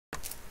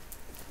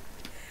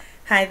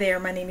Hi there,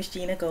 my name is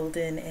Gena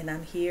Golden, and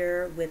I'm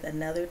here with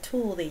another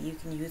tool that you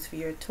can use for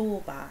your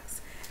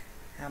toolbox.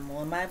 I'm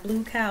on my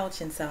blue couch,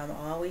 and so I'm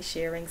always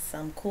sharing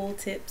some cool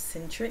tips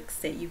and tricks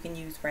that you can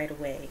use right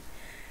away.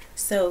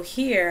 So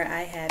here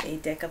I have a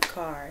deck of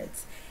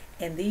cards,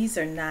 and these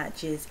are not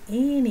just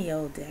any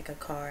old deck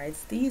of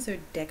cards. These are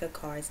deck of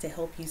cards to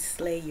help you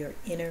slay your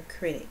inner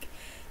critic.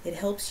 It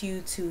helps you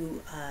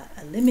to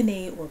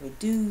eliminate or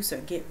reduce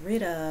or get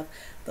rid of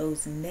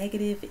those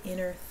negative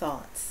inner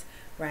thoughts,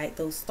 right?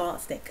 Those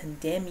thoughts that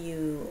condemn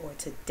you or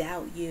to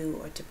doubt you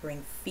or to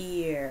bring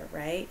fear,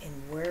 right?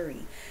 And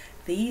worry.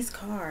 These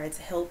cards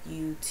help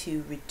you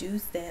to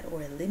reduce that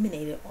or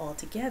eliminate it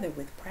altogether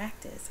with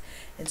practice.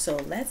 And so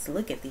let's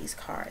look at these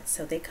cards.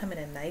 So they come in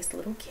a nice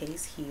little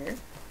case here.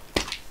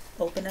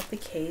 Open up the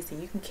case and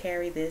you can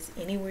carry this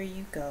anywhere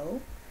you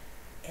go.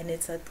 And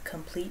it's a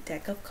complete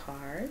deck of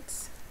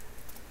cards.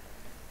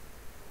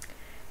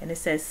 And it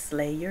says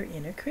slay your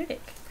inner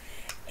critic.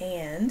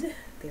 And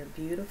they're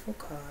beautiful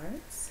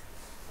cards.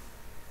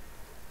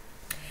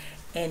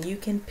 And you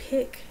can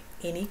pick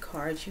any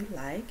cards you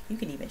like. You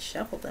can even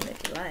shuffle them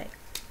if you like,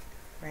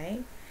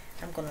 right?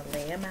 I'm going to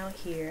lay them out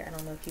here. I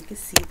don't know if you can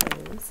see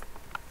those.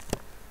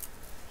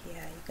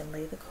 Yeah, you can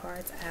lay the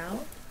cards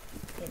out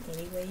in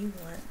any way you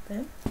want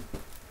them.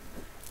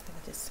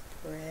 I just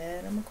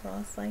spread them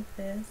across like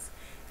this.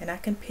 And I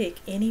can pick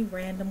any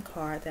random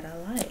card that I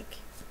like.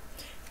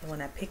 And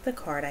when I pick the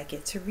card, I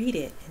get to read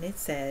it. And it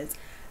says,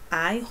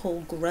 I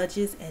hold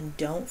grudges and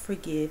don't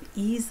forgive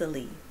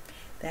easily.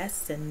 That's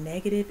the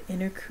negative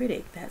inner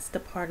critic. That's the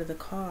part of the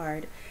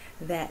card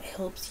that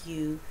helps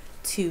you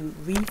to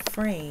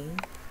reframe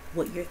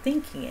what you're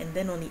thinking. And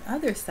then on the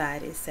other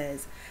side, it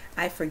says,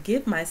 I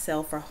forgive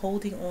myself for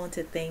holding on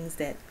to things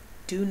that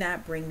do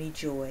not bring me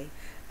joy.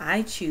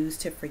 I choose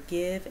to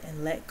forgive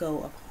and let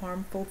go of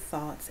harmful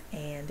thoughts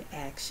and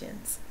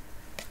actions.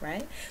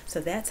 Right?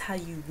 So that's how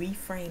you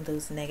reframe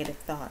those negative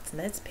thoughts.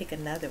 Let's pick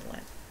another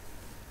one.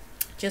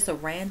 Just a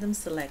random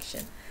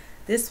selection.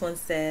 This one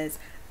says,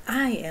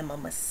 I am a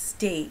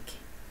mistake.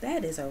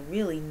 That is a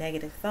really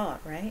negative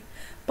thought, right?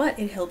 But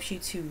it helps you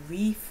to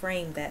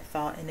reframe that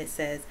thought, and it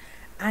says,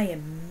 I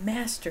am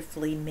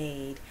masterfully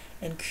made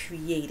and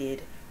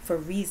created for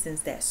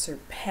reasons that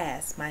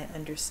surpass my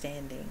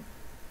understanding.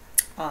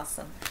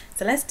 Awesome.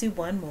 So let's do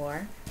one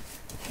more.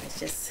 Let's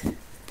just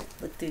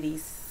look through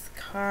these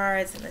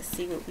cards and let's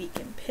see what we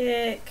can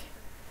pick.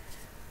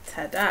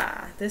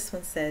 Ta-da! This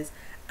one says,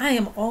 I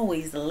am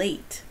always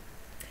late.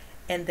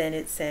 And then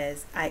it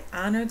says, I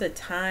honor the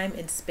time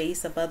and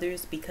space of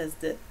others because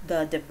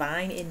the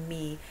divine in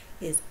me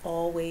is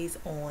always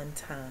on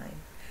time.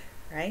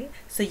 Right?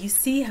 So you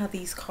see how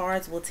these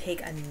cards will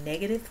take a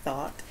negative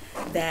thought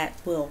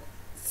that will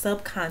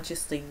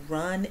subconsciously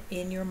run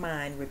in your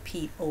mind,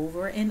 repeat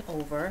over and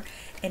over,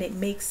 and it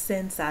makes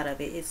sense out of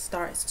it. It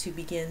starts to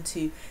begin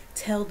to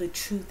tell the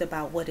truth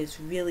about what is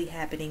really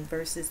happening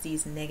versus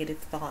these negative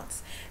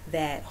thoughts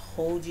that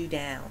hold you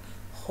down,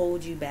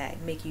 hold you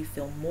back, make you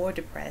feel more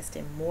depressed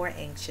and more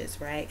anxious,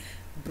 right?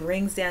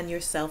 Brings down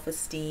your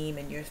self-esteem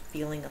and your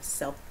feeling of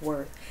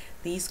self-worth.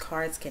 These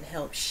cards can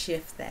help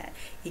shift that.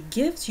 It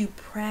gives you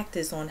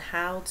practice on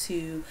how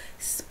to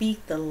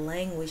speak the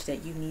language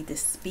that you need to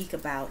speak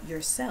about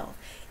yourself.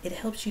 It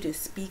helps you to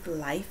speak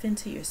life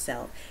into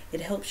yourself.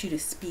 It helps you to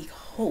speak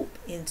hope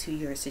into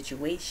your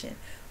situation,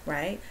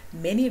 right?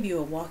 Many of you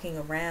are walking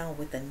around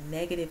with a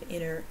negative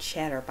inner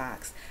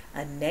chatterbox,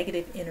 a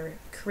negative inner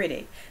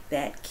critic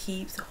that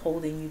keeps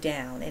holding you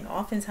down. And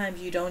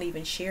oftentimes you don't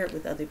even share it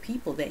with other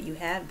people that you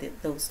have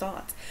those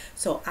thoughts.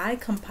 So I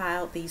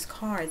compiled these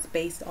cards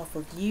based off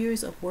of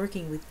years of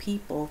working with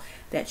people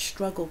that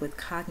struggle with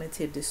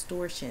cognitive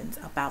distortions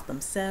about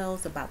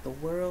themselves, about the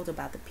world,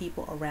 about the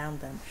people around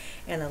them.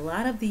 And a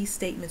lot of these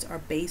statements are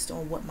based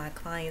on what my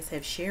clients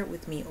have shared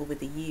with me over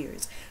the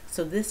years.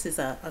 So this is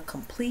a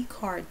complete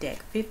card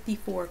deck,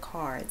 54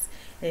 cards.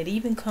 And it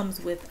even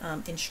comes with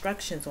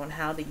instructions on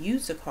how to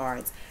use the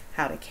cards,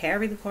 how to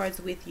carry the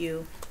cards with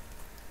you,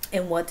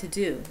 and what to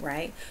do,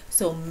 right?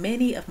 So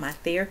many of my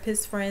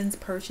therapist friends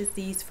purchase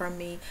these from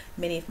me.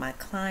 Many of my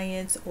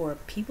clients or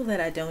people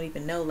that I don't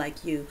even know,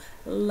 like you,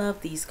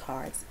 love these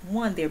cards.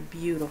 One, they're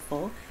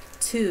beautiful.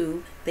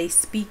 Two, they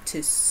speak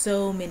to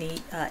so many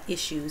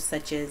issues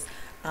such as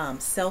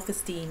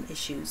self-esteem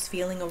issues,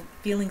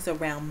 feelings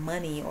around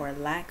money or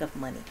lack of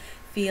money,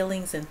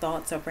 feelings and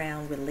thoughts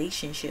around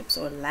relationships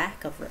or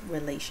lack of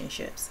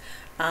relationships,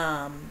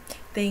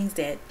 things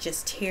that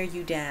just tear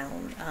you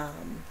down.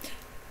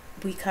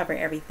 We cover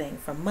everything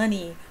from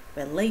money,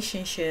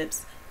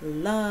 relationships,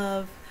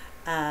 love,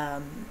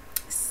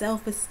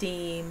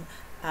 self-esteem,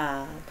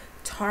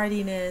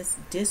 tardiness,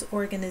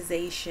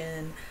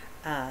 disorganization,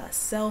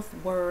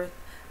 self-worth,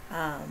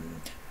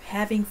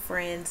 having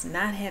friends,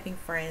 not having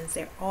friends.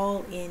 They're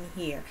all in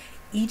here.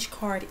 Each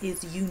card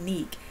is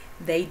unique.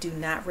 They do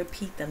not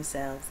repeat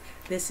themselves.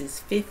 This is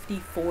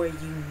 54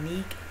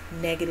 unique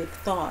negative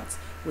thoughts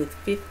with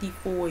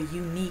 54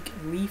 unique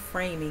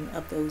reframing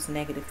of those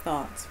negative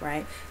thoughts,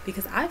 right?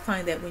 Because I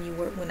find that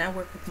when I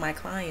work with my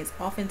clients,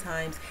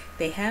 oftentimes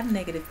they have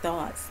negative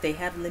thoughts, they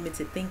have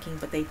limited thinking,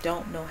 but they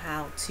don't know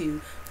how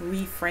to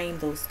reframe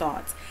those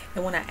thoughts.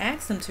 And when I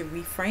ask them to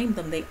reframe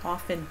them, they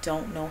often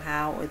don't know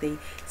how, or they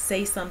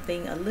say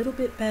something a little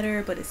bit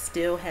better, but it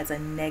still has a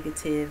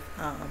negative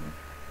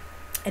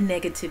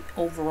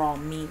overall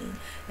meaning.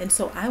 And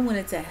so I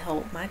wanted to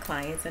help my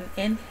clients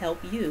and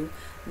help you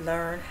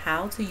learn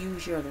how to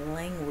use your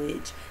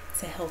language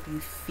to help you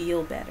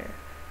feel better,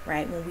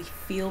 right? When we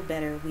feel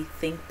better, we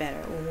think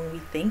better. When we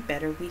think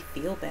better, we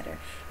feel better.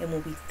 And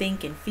when we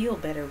think and feel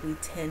better, we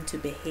tend to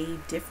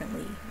behave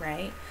differently,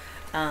 right?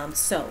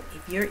 So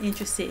if you're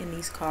interested in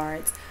these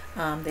cards,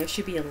 there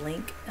should be a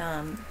link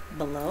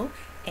below,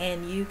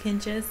 and you can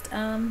just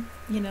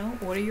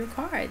order your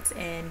cards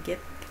and get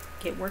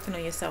working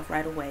on yourself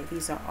right away.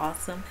 These are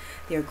awesome.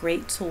 They're a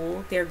great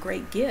tool. They're a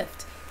great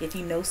gift. If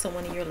you know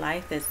someone in your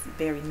life that's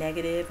very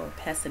negative or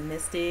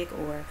pessimistic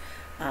or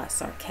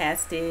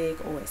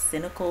sarcastic or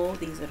cynical,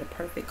 these are the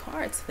perfect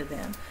cards for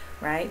them,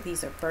 right?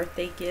 These are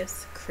birthday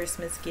gifts,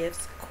 Christmas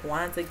gifts,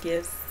 Kwanzaa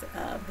gifts,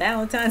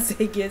 Valentine's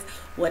Day gifts,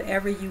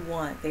 whatever you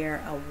want.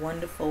 They're a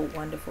wonderful,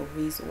 wonderful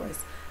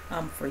resource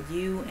for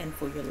you and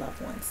for your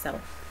loved ones. So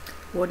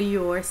order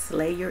your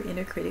Slay Your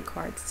Inner Critic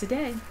cards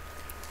today.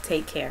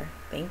 Take care.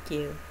 Thank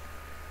you.